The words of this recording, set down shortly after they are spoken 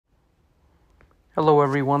Hello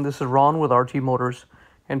everyone, this is Ron with RT Motors,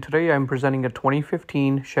 and today I'm presenting a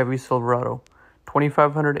 2015 Chevy Silverado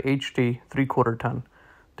 2500 HD 3/4 ton.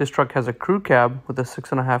 This truck has a crew cab with a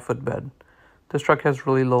 6.5 foot bed. This truck has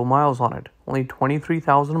really low miles on it, only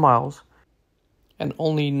 23,000 miles, and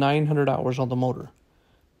only 900 hours on the motor.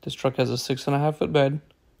 This truck has a 6.5 foot bed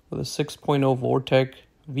with a 6.0 vortec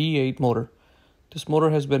V8 motor. This motor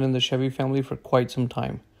has been in the Chevy family for quite some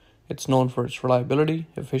time. It's known for its reliability,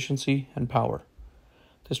 efficiency, and power.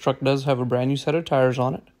 This truck does have a brand new set of tires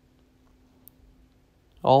on it,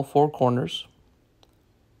 all four corners.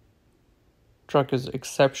 Truck is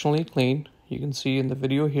exceptionally clean. You can see in the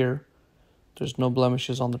video here, there's no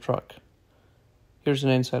blemishes on the truck. Here's an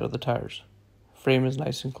inside of the tires. Frame is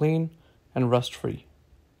nice and clean and rust free.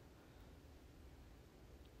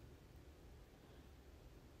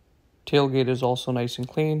 Tailgate is also nice and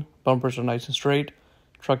clean. Bumpers are nice and straight.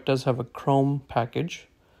 Truck does have a chrome package,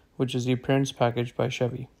 which is the appearance package by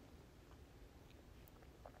Chevy.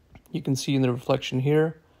 You can see in the reflection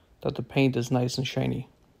here that the paint is nice and shiny.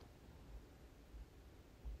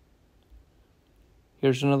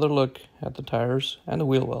 Here's another look at the tires and the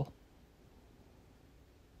wheel well.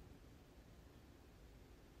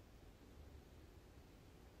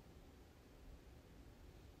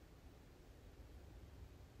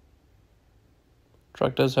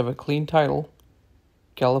 Truck does have a clean title,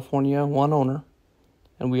 California, one owner,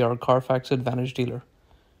 and we are a CARFAX Advantage dealer.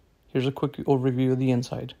 Here's a quick overview of the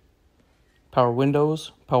inside. Power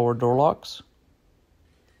windows, power door locks,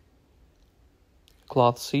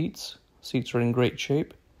 cloth seats. Seats are in great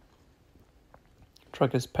shape.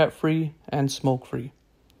 Truck is pet free and smoke free.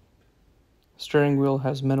 Steering wheel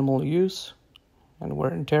has minimal use and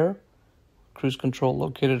wear and tear. Cruise control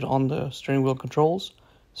located on the steering wheel controls.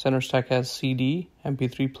 Center stack has CD,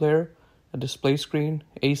 MP3 player, a display screen,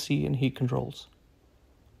 AC, and heat controls.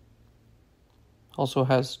 Also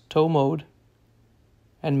has tow mode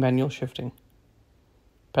and manual shifting.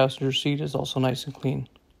 Passenger seat is also nice and clean.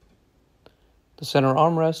 The center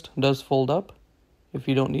armrest does fold up. If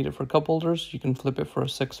you don't need it for cup holders, you can flip it for a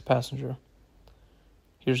 6th passenger.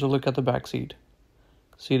 Here's a look at the back seat.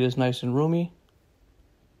 Seat is nice and roomy.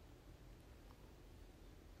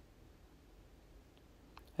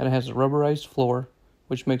 And it has a rubberized floor,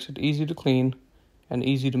 which makes it easy to clean and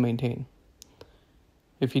easy to maintain.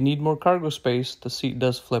 If you need more cargo space, the seat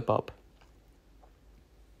does flip up.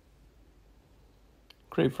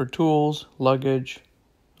 Great for tools, luggage,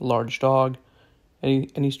 large dog,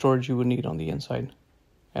 any storage you would need on the inside.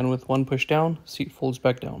 And with one push down, seat folds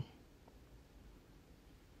back down.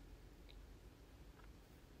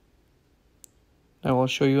 Now I'll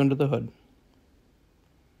show you under the hood.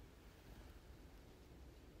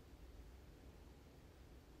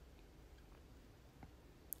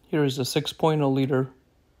 Here is a 6.0 liter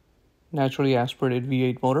naturally aspirated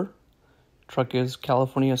V8 motor. Truck is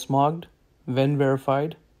California smogged, VIN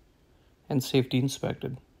verified, and safety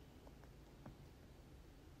inspected.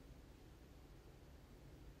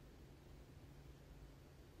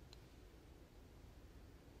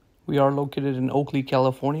 We are located in Oakley,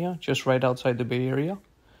 California, just right outside the Bay Area.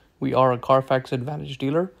 We are a CARFAX Advantage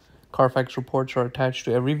dealer. CARFAX reports are attached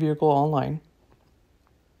to every vehicle online.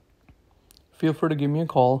 Feel free to give me a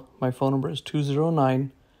call. My phone number is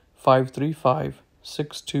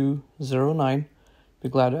 209-535-6209. Be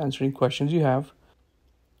glad to answer any questions you have.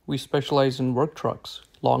 We specialize in work trucks,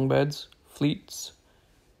 long beds, fleets,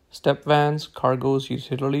 step vans, cargos,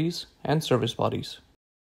 utilities, and service bodies.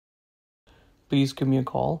 Please give me a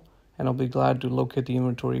call, and I'll be glad to locate the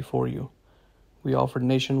inventory for you. We offer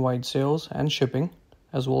nationwide sales and shipping,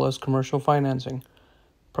 as well as commercial financing.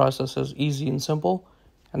 Process is easy and simple,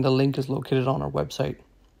 and the link is located on our website.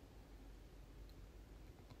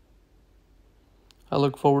 I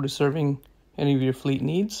look forward to serving any of your fleet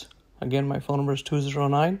needs. Again, my phone number is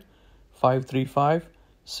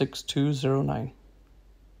 209-535-6209.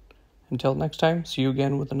 Until next time, see you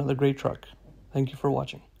again with another great truck. Thank you for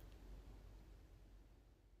watching.